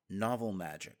Novel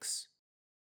Magics.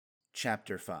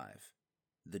 Chapter 5.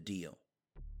 The Deal.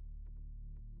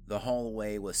 The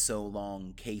hallway was so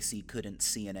long Casey couldn't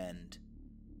see an end.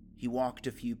 He walked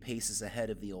a few paces ahead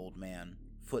of the old man,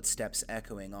 footsteps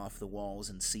echoing off the walls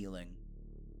and ceiling.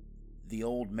 The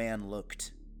old man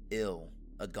looked ill,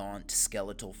 a gaunt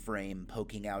skeletal frame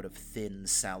poking out of thin,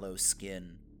 sallow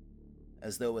skin,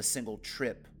 as though a single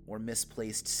trip or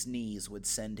misplaced sneeze would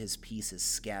send his pieces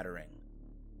scattering.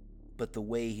 But the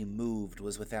way he moved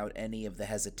was without any of the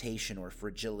hesitation or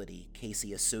fragility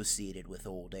Casey associated with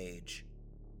old age.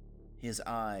 His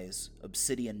eyes,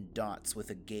 obsidian dots with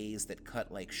a gaze that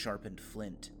cut like sharpened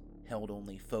flint, held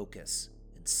only focus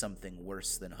and something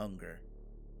worse than hunger.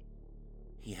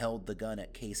 He held the gun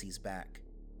at Casey's back,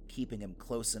 keeping him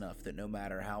close enough that no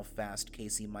matter how fast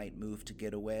Casey might move to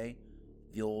get away,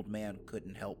 the old man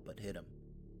couldn't help but hit him.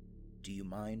 "Do you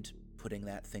mind putting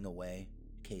that thing away?"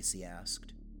 Casey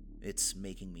asked. "It's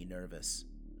making me nervous."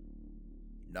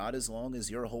 "Not as long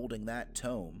as you're holding that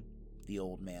tome," the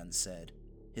old man said,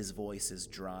 his voice as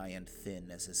dry and thin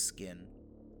as his skin.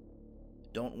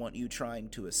 "Don't want you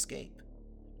trying to escape.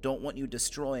 Don't want you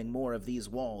destroying more of these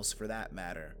walls, for that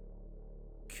matter."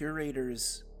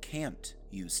 "Curators can't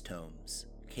use tomes,"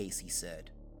 Casey said.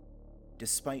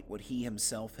 Despite what he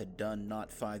himself had done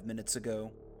not 5 minutes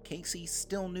ago, Casey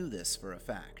still knew this for a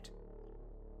fact.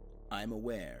 "I'm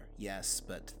aware, yes,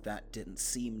 but that didn't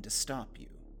seem to stop you,"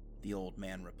 the old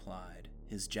man replied,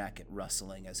 his jacket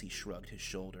rustling as he shrugged his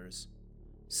shoulders.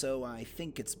 "So I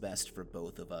think it's best for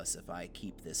both of us if I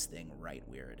keep this thing right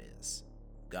where it is.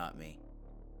 Got me?"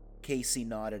 Casey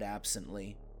nodded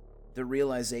absently. The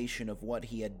realization of what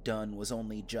he had done was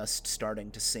only just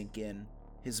starting to sink in,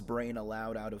 his brain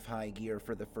allowed out of high gear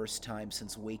for the first time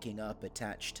since waking up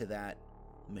attached to that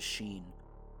machine.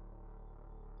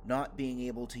 Not being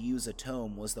able to use a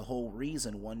tome was the whole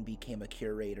reason one became a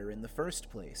curator in the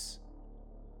first place.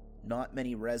 Not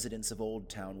many residents of Old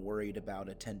Town worried about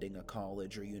attending a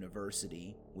college or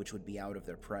university, which would be out of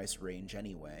their price range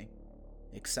anyway,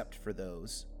 except for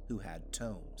those who had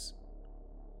tomes.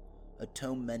 A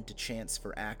tome meant a chance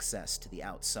for access to the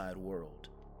outside world.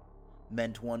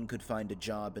 Meant one could find a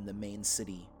job in the main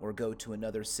city or go to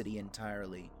another city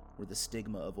entirely where the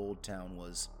stigma of Old Town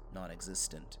was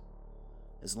non-existent.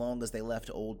 As long as they left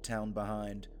Old Town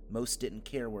behind, most didn't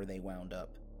care where they wound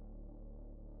up.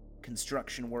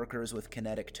 Construction workers with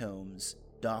kinetic tomes,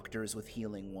 doctors with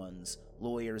healing ones,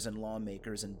 lawyers and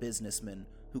lawmakers and businessmen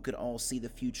who could all see the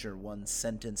future one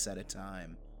sentence at a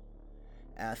time.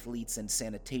 Athletes and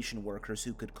sanitation workers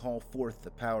who could call forth the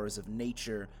powers of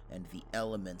nature and the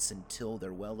elements until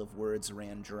their well of words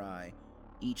ran dry,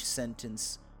 each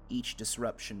sentence, each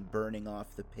disruption burning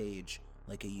off the page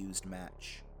like a used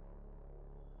match.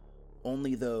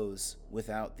 Only those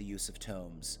without the use of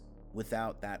tomes,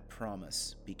 without that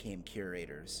promise, became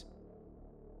curators.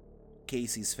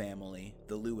 Casey's family,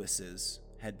 the Lewises,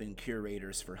 had been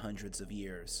curators for hundreds of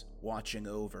years, watching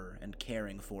over and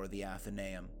caring for the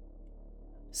Athenaeum.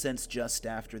 Since just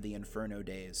after the Inferno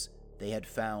days, they had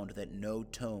found that no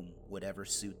tome would ever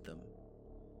suit them.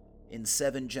 In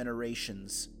 7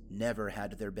 generations, never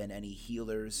had there been any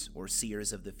healers or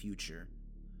seers of the future.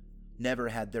 Never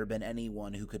had there been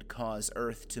anyone who could cause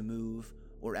Earth to move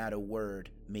or at a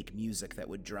word make music that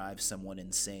would drive someone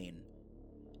insane.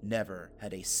 Never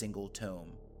had a single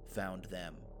tome found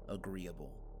them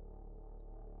agreeable.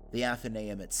 The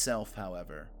Athenaeum itself,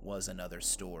 however, was another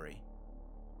story.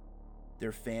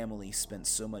 Their family spent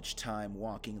so much time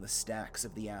walking the stacks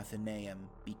of the Athenaeum,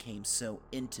 became so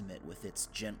intimate with its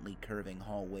gently curving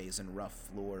hallways and rough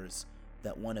floors,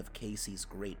 that one of Casey's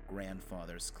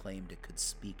great-grandfathers claimed it could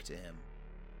speak to him.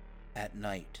 At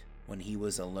night, when he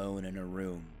was alone in a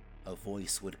room, a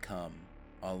voice would come,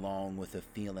 along with a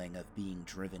feeling of being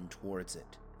driven towards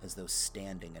it, as though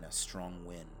standing in a strong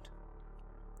wind.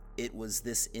 It was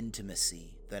this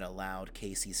intimacy that allowed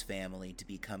Casey's family to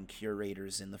become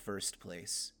curators in the first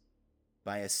place.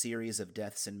 By a series of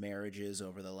deaths and marriages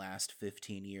over the last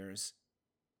 15 years,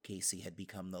 Casey had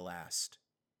become the last,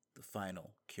 the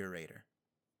final curator.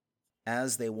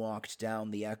 As they walked down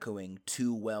the echoing,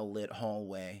 too well-lit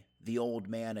hallway, the old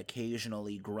man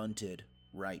occasionally grunted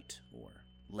right or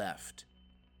left,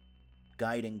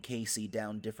 guiding Casey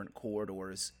down different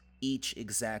corridors, each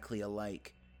exactly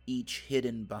alike, each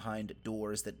hidden behind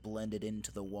doors that blended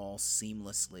into the wall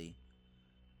seamlessly.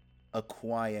 A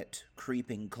quiet,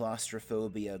 creeping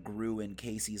claustrophobia grew in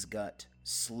Casey's gut,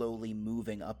 slowly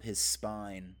moving up his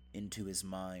spine into his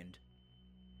mind.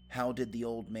 How did the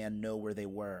old man know where they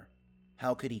were?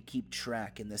 How could he keep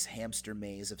track in this hamster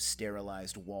maze of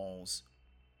sterilized walls?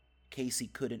 Casey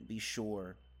couldn't be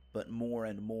sure, but more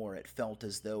and more it felt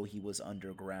as though he was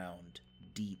underground,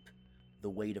 deep, the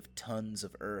weight of tons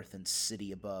of earth and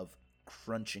city above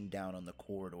crunching down on the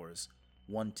corridors,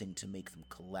 wanting to make them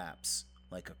collapse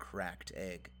like a cracked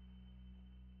egg.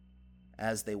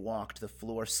 As they walked, the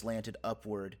floor slanted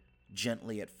upward,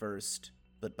 gently at first,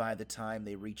 but by the time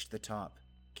they reached the top,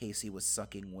 Casey was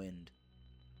sucking wind.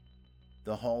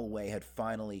 The hallway had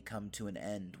finally come to an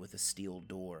end with a steel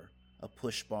door, a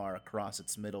push bar across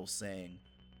its middle saying,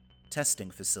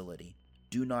 "Testing facility.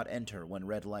 Do not enter when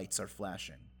red lights are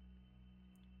flashing."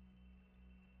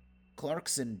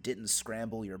 "Clarkson didn't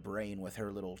scramble your brain with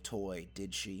her little toy,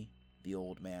 did she?" the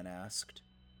old man asked.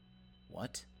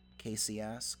 "What?" Casey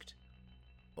asked.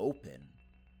 "Open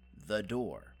the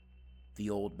door," the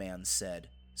old man said,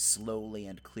 slowly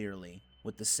and clearly,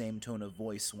 with the same tone of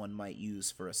voice one might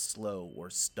use for a slow or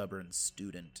stubborn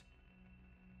student.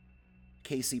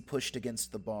 Casey pushed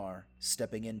against the bar,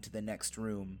 stepping into the next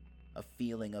room, a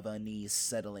feeling of unease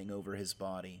settling over his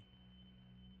body.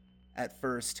 At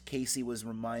first, Casey was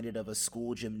reminded of a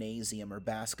school gymnasium or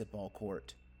basketball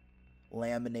court.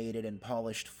 Laminated and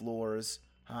polished floors,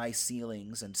 high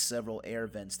ceilings, and several air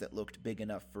vents that looked big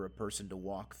enough for a person to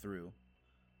walk through.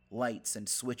 Lights and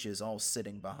switches all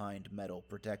sitting behind metal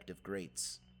protective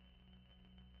grates.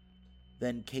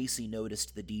 Then Casey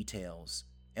noticed the details,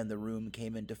 and the room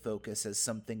came into focus as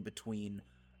something between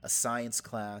a science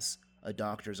class, a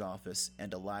doctor's office,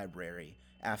 and a library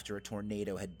after a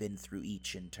tornado had been through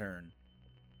each in turn.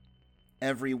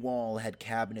 Every wall had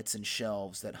cabinets and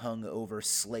shelves that hung over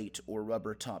slate or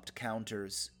rubber-topped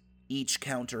counters. Each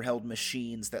counter held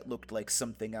machines that looked like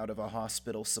something out of a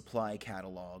hospital supply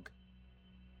catalog.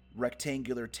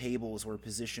 Rectangular tables were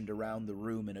positioned around the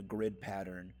room in a grid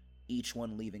pattern, each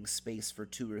one leaving space for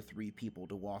 2 or 3 people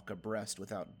to walk abreast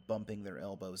without bumping their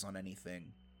elbows on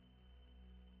anything.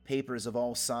 Papers of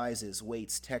all sizes,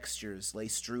 weights, textures lay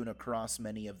strewn across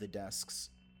many of the desks.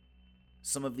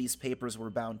 Some of these papers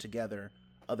were bound together,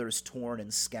 others torn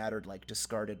and scattered like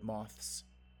discarded moths.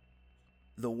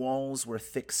 The walls were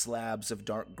thick slabs of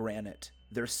dark granite,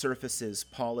 their surfaces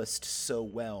polished so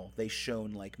well they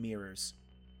shone like mirrors.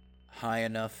 High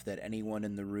enough that anyone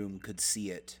in the room could see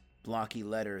it, blocky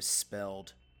letters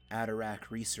spelled Atarac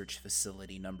Research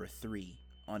Facility No. 3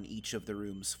 on each of the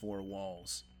room's 4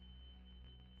 walls.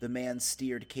 The man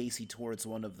steered Casey towards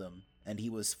one of them, and he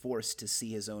was forced to see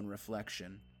his own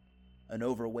reflection. An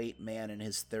overweight man in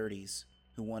his 30s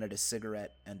who wanted a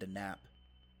cigarette and a nap.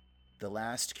 The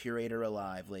last curator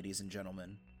alive, ladies and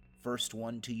gentlemen. First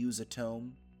one to use a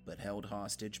tome, but held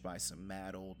hostage by some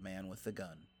mad old man with a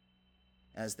gun.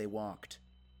 As they walked,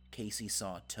 Casey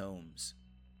saw tomes.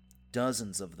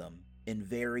 Dozens of them, in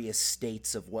various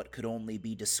states of what could only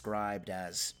be described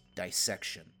as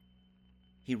dissection.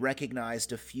 He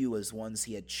recognized a few as ones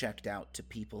he had checked out to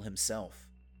people himself.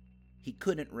 He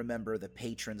couldn't remember the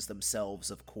patrons themselves,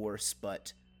 of course,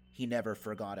 but he never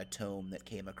forgot a tome that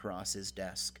came across his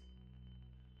desk.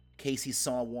 Casey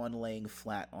saw one laying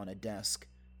flat on a desk,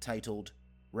 titled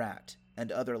Rat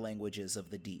and Other Languages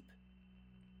of the Deep.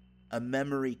 A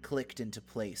memory clicked into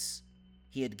place.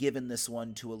 He had given this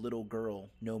one to a little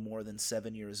girl, no more than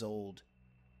 7 years old.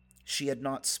 She had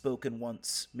not spoken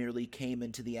once, merely came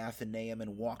into the Athenaeum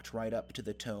and walked right up to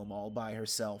the tome all by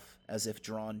herself, as if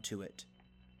drawn to it.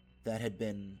 That had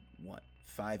been,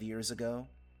 5 years ago?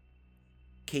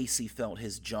 Casey felt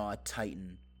his jaw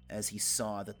tighten as he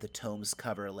saw that the tome's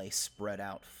cover lay spread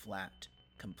out flat,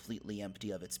 completely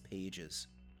empty of its pages.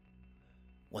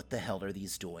 "What the hell are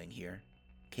these doing here?"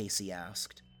 Casey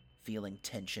asked, feeling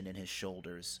tension in his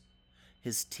shoulders.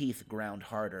 His teeth ground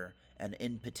harder, an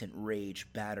impotent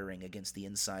rage battering against the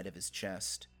inside of his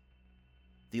chest.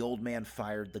 The old man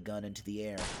fired the gun into the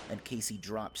air, and Casey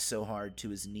dropped so hard to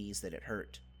his knees that it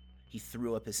hurt. He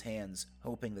threw up his hands,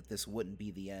 hoping that this wouldn't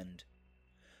be the end.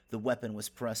 The weapon was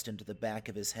pressed into the back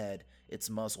of his head, its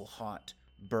muzzle hot,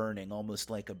 burning almost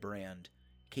like a brand.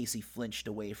 Casey flinched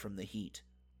away from the heat.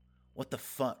 "What the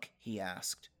fuck?" he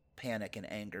asked, panic and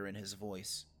anger in his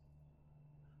voice.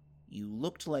 "You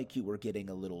looked like you were getting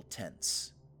a little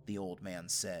tense," the old man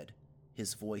said,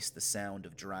 his voice the sound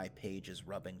of dry pages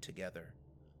rubbing together.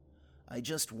 "I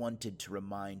just wanted to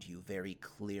remind you very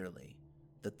clearly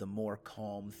that the more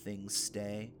calm things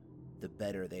stay, the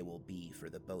better they will be for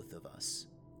the both of us."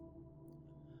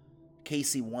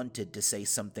 Casey wanted to say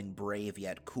something brave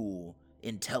yet cool,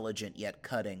 intelligent yet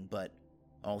cutting, but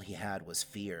all he had was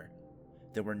fear.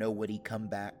 There were no witty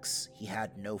comebacks, he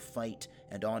had no fight,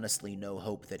 and honestly no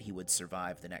hope that he would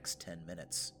survive the next 10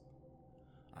 minutes.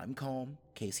 "I'm calm,"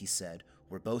 Casey said.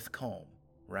 "We're both calm,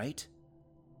 right?"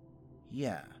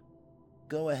 "Yeah.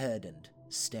 Go ahead and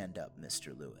stand up,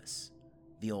 Mr. Lewis,"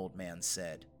 the old man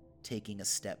said, taking a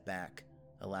step back,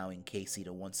 allowing Casey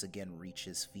to once again reach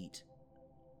his feet.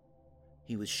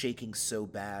 He was shaking so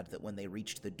bad that when they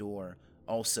reached the door,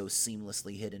 also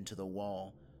seamlessly hid into the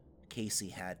wall, Casey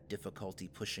had difficulty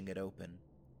pushing it open.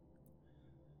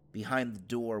 Behind the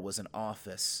door was an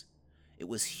office. It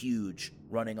was huge,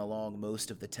 running along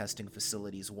most of the testing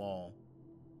facility's wall.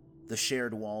 The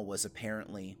shared wall was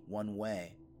apparently one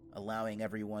way, allowing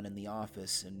everyone in the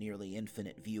office a nearly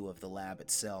infinite view of the lab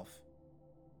itself.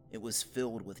 It was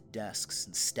filled with desks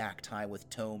and stacked high with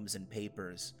tomes and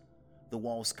papers, the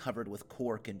walls covered with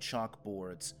cork and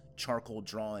chalkboards, charcoal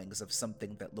drawings of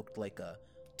something that looked like a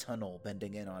tunnel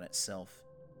bending in on itself.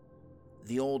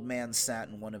 The old man sat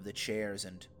in one of the chairs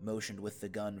and motioned with the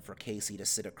gun for Casey to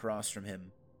sit across from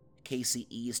him. Casey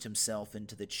eased himself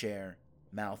into the chair,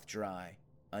 mouth dry,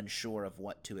 unsure of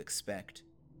what to expect.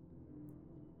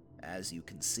 "As you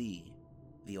can see,"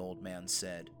 the old man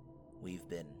said, "we've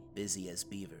been busy as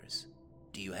beavers.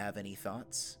 Do you have any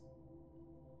thoughts?"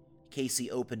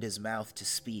 Casey opened his mouth to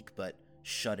speak, but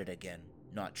shut it again,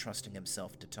 not trusting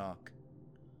himself to talk.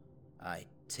 "I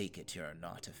take it you're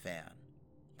not a fan,"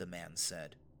 the man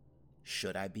said.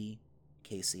 "Should I be?"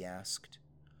 Casey asked.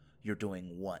 "You're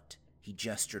doing what?" He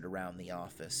gestured around the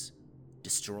office.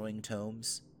 "Destroying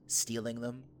tomes? Stealing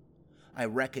them? I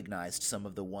recognized some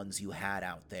of the ones you had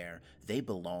out there. They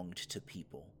belonged to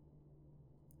people."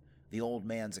 The old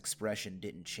man's expression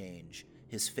didn't change,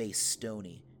 his face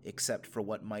stony, except for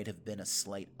what might have been a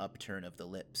slight upturn of the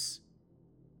lips.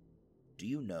 "Do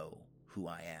you know who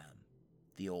I am?"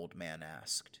 the old man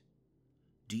asked.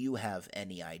 "Do you have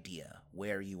any idea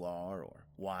where you are or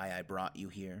why I brought you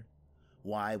here?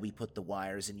 Why we put the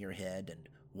wires in your head and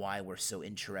why we're so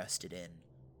interested in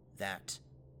that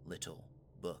little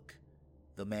book?"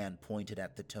 The man pointed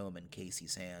at the tome in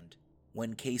Casey's hand.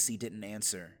 When Casey didn't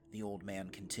answer, the old man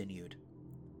continued.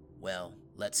 "Well,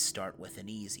 let's start with an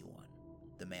easy one,"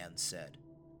 the man said.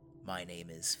 "My name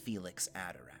is Felix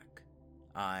Adarak.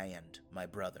 I and my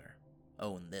brother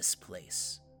own this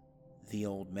place." The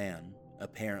old man,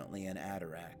 apparently an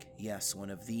Adarak, yes, one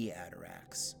of the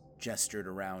Adaraks, gestured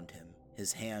around him,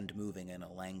 his hand moving in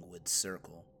a languid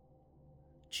circle.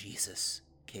 "Jesus,"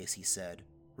 Casey said,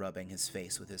 rubbing his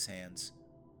face with his hands.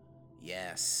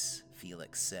 "Yes,"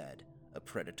 Felix said, a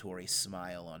predatory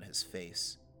smile on his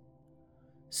face.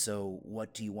 "So,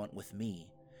 what do you want with me?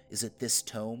 Is it this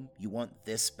tome? You want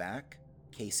this back?"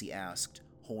 Casey asked,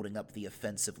 holding up the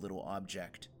offensive little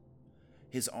object.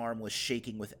 His arm was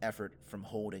shaking with effort from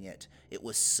holding it. It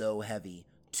was so heavy,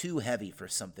 too heavy for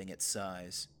something its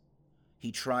size.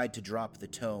 He tried to drop the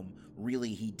tome.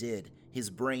 Really, he did. His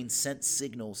brain sent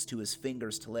signals to his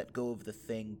fingers to let go of the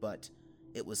thing, but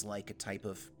it was like a type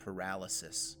of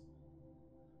paralysis.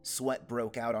 Sweat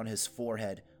broke out on his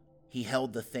forehead. He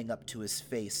held the thing up to his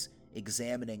face,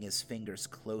 examining his fingers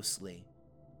closely.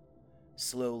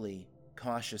 Slowly,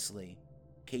 cautiously,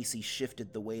 Casey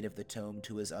shifted the weight of the tome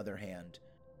to his other hand,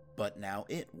 but now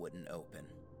it wouldn't open.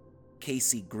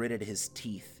 Casey gritted his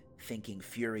teeth, thinking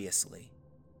furiously.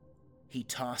 He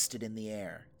tossed it in the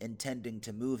air, intending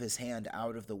to move his hand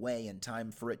out of the way in time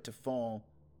for it to fall,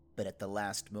 but at the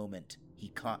last moment, he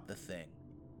caught the thing.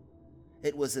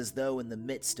 It was as though in the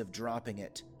midst of dropping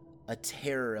it, a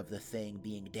terror of the thing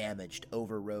being damaged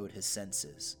overrode his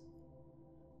senses.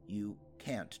 "You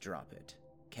can't drop it,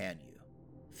 can you?"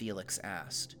 Felix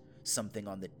asked, something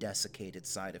on the desiccated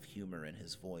side of humor in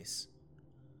his voice.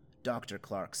 Dr.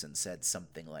 Clarkson said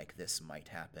something like this might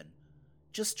happen.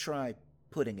 "Just try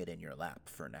putting it in your lap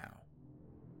for now."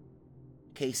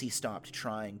 Casey stopped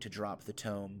trying to drop the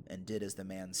tome and did as the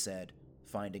man said,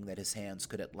 finding that his hands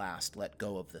could at last let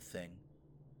go of the thing.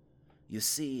 "You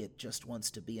see, it just wants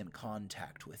to be in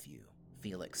contact with you,"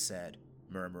 Felix said,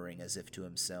 murmuring as if to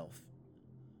himself.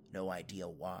 "No idea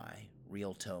why.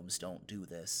 Real tomes don't do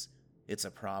this. It's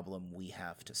a problem we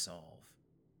have to solve."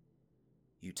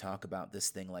 "You talk about this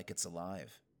thing like it's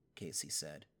alive," Casey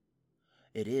said.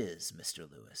 "It is, Mr.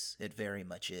 Lewis. It very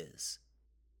much is."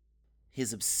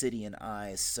 His obsidian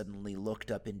eyes suddenly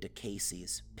looked up into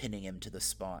Casey's, pinning him to the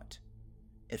spot.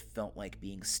 It felt like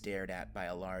being stared at by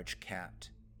a large cat.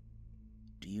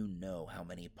 "Do you know how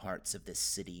many parts of this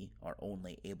city are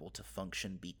only able to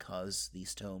function because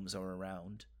these tomes are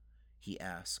around?" he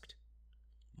asked.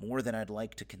 "More than I'd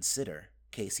like to consider,"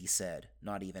 Casey said,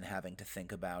 not even having to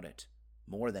think about it.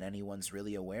 "More than anyone's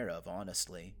really aware of,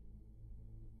 honestly."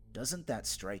 "Doesn't that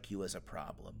strike you as a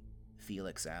problem?"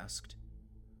 Felix asked.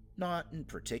 "Not in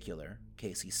particular,"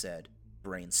 Casey said,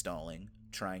 brainstalling,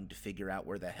 trying to figure out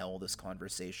where the hell this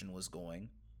conversation was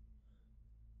going.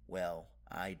 "Well,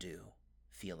 I do,"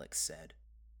 Felix said.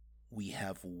 "We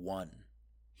have one,"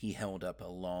 He held up a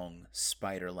long,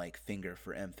 spider-like finger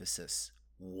for emphasis.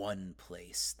 One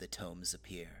place the tomes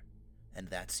appear, and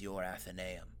that's your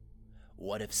Athenaeum.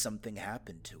 What if something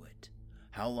happened to it?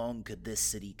 How long could this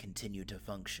city continue to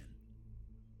function?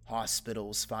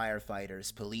 Hospitals,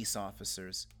 firefighters, police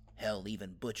officers, hell,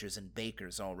 even butchers and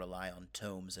bakers all rely on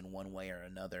tomes in one way or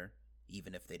another,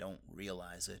 even if they don't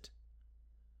realize it.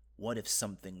 What if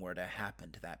something were to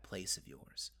happen to that place of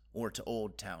yours, or to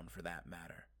Old Town for that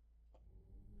matter?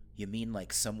 You mean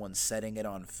like someone setting it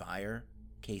on fire?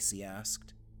 Casey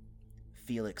asked.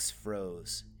 Felix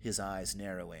froze, his eyes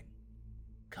narrowing.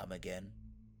 Come again?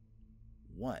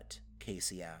 What?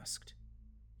 Casey asked.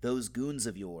 Those goons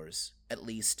of yours, at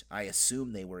least I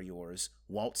assume they were yours,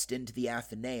 waltzed into the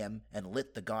Athenaeum and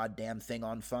lit the goddamn thing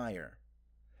on fire.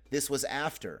 This was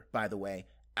after, by the way,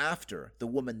 after the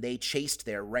woman they chased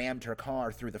there rammed her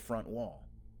car through the front wall.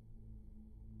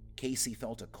 Casey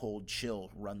felt a cold chill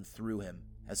run through him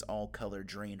as all color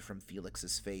drained from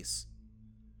Felix's face.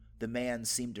 The man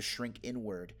seemed to shrink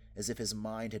inward as if his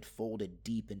mind had folded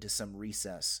deep into some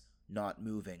recess, not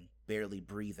moving, barely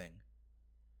breathing.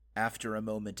 After a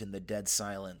moment in the dead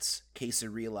silence, Casey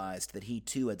realized that he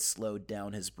too had slowed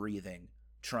down his breathing,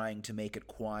 trying to make it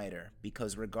quieter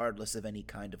because regardless of any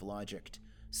kind of logic,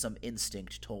 some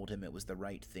instinct told him it was the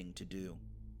right thing to do.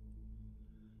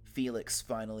 Felix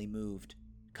finally moved,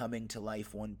 coming to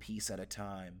life one piece at a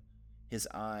time, his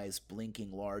eyes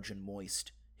blinking large and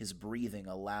moist, his breathing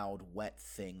a loud, wet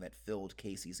thing that filled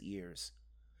Casey's ears.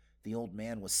 The old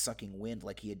man was sucking wind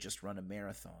like he had just run a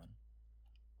marathon.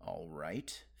 All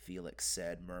right, Felix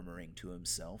said, murmuring to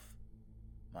himself.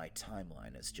 My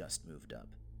timeline has just moved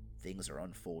up. Things are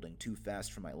unfolding too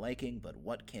fast for my liking, but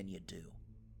what can you do?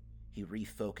 He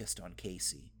refocused on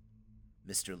Casey.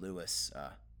 Mr. Lewis,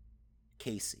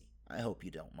 Casey, I hope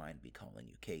you don't mind me calling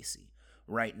you Casey.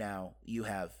 Right now, you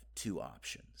have two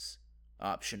options.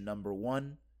 Option number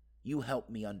one, you help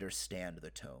me understand the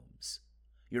tomes.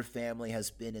 Your family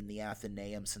has been in the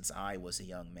Athenaeum since I was a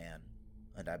young man,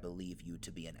 and I believe you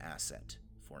to be an asset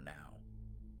for now.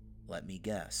 Let me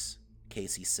guess,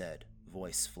 Casey said,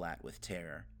 voice flat with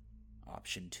terror.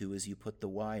 Option two is you put the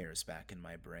wires back in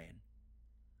my brain.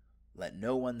 Let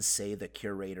no one say the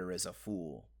curator is a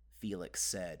fool, Felix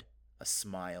said, a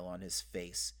smile on his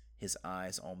face, his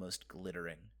eyes almost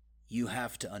glittering. You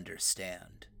have to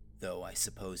understand, though I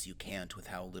suppose you can't with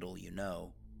how little you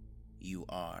know. You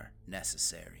are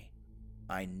necessary.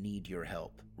 I need your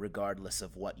help, regardless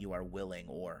of what you are willing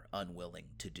or unwilling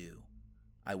to do.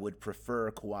 I would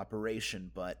prefer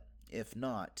cooperation, but if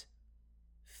not...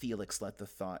 Felix let the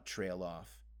thought trail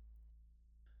off.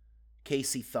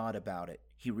 Casey thought about it.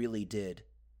 He really did.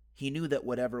 He knew that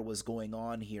whatever was going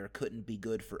on here couldn't be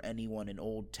good for anyone in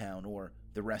Old Town or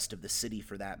the rest of the city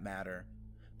for that matter.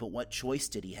 But what choice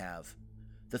did he have?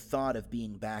 The thought of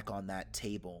being back on that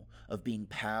table, of being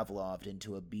Pavloved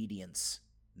into obedience,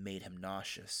 made him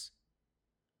nauseous.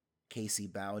 Casey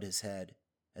bowed his head,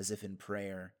 as if in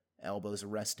prayer, elbows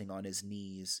resting on his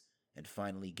knees, and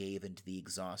finally gave into the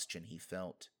exhaustion he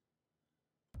felt.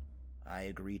 I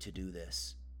agree to do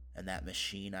this, and that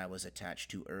machine I was attached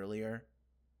to earlier,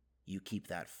 you keep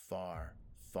that far,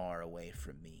 far away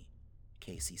from me,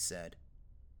 Casey said.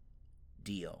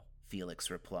 Deal, Felix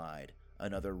replied,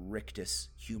 another rictus,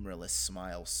 humorless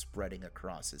smile spreading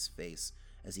across his face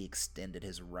as he extended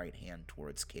his right hand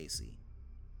towards Casey.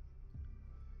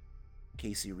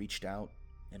 Casey reached out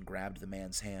and grabbed the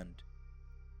man's hand.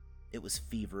 It was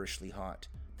feverishly hot,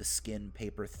 the skin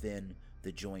paper thin,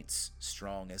 the joints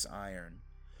strong as iron.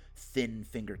 Thin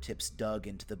fingertips dug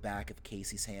into the back of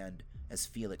Casey's hand as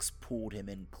Felix pulled him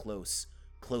in close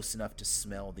enough to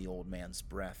smell the old man's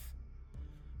breath.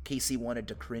 Casey wanted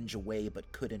to cringe away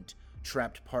but couldn't,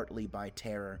 trapped partly by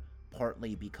terror,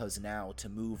 partly because now to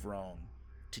move wrong,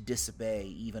 to disobey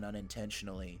even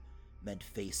unintentionally, meant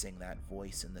facing that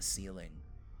voice in the ceiling.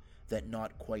 That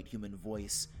not quite human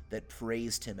voice that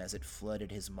praised him as it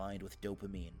flooded his mind with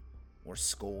dopamine, or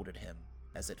scolded him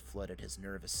as it flooded his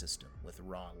nervous system with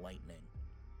raw lightning.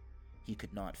 He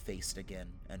could not face it again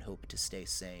and hope to stay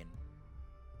sane.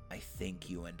 I think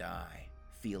you and I,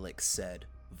 Felix said,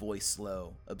 voice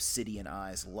low, obsidian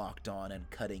eyes locked on and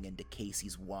cutting into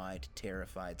Casey's wide,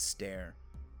 terrified stare,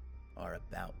 are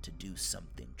about to do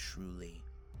something truly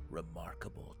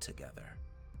remarkable together.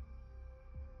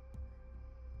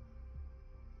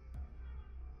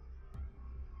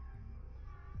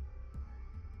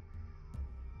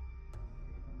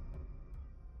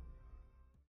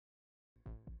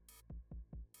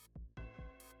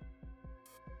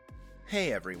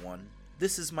 Hey everyone,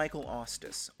 this is Michael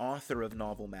Ostis, author of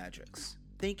Novel Magics.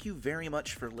 Thank you very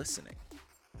much for listening.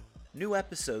 New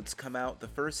episodes come out the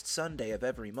first Sunday of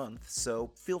every month, so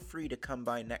feel free to come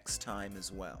by next time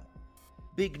as well.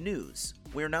 Big news!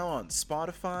 We're now on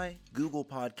Spotify, Google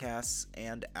Podcasts,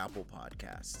 and Apple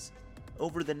Podcasts.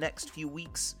 Over the next few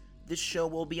weeks, this show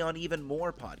will be on even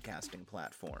more podcasting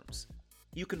platforms.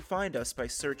 You can find us by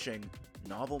searching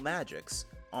Novel Magics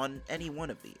on any one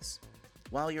of these.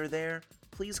 While you're there,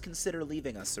 please consider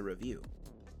leaving us a review.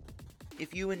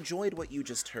 If you enjoyed what you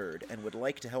just heard and would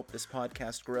like to help this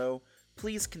podcast grow,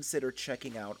 please consider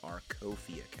checking out our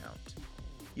Ko-fi account.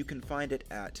 You can find it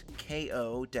at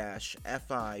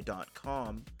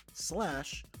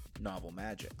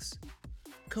ko-fi.com/novelmagics.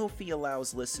 Ko-fi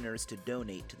allows listeners to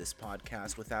donate to this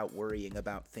podcast without worrying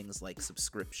about things like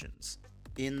subscriptions.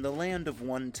 In the land of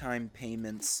one-time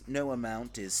payments, no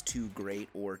amount is too great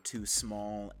or too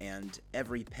small, and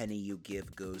every penny you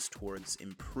give goes towards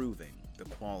improving the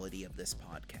quality of this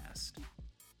podcast.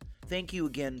 Thank you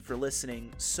again for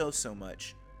listening so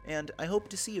much, and I hope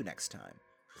to see you next time.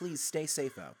 Please stay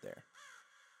safe out there.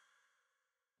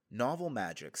 Novel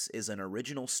Magics is an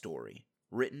original story,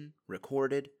 written,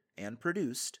 recorded, and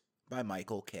produced by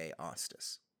Michael K.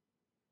 Ostis.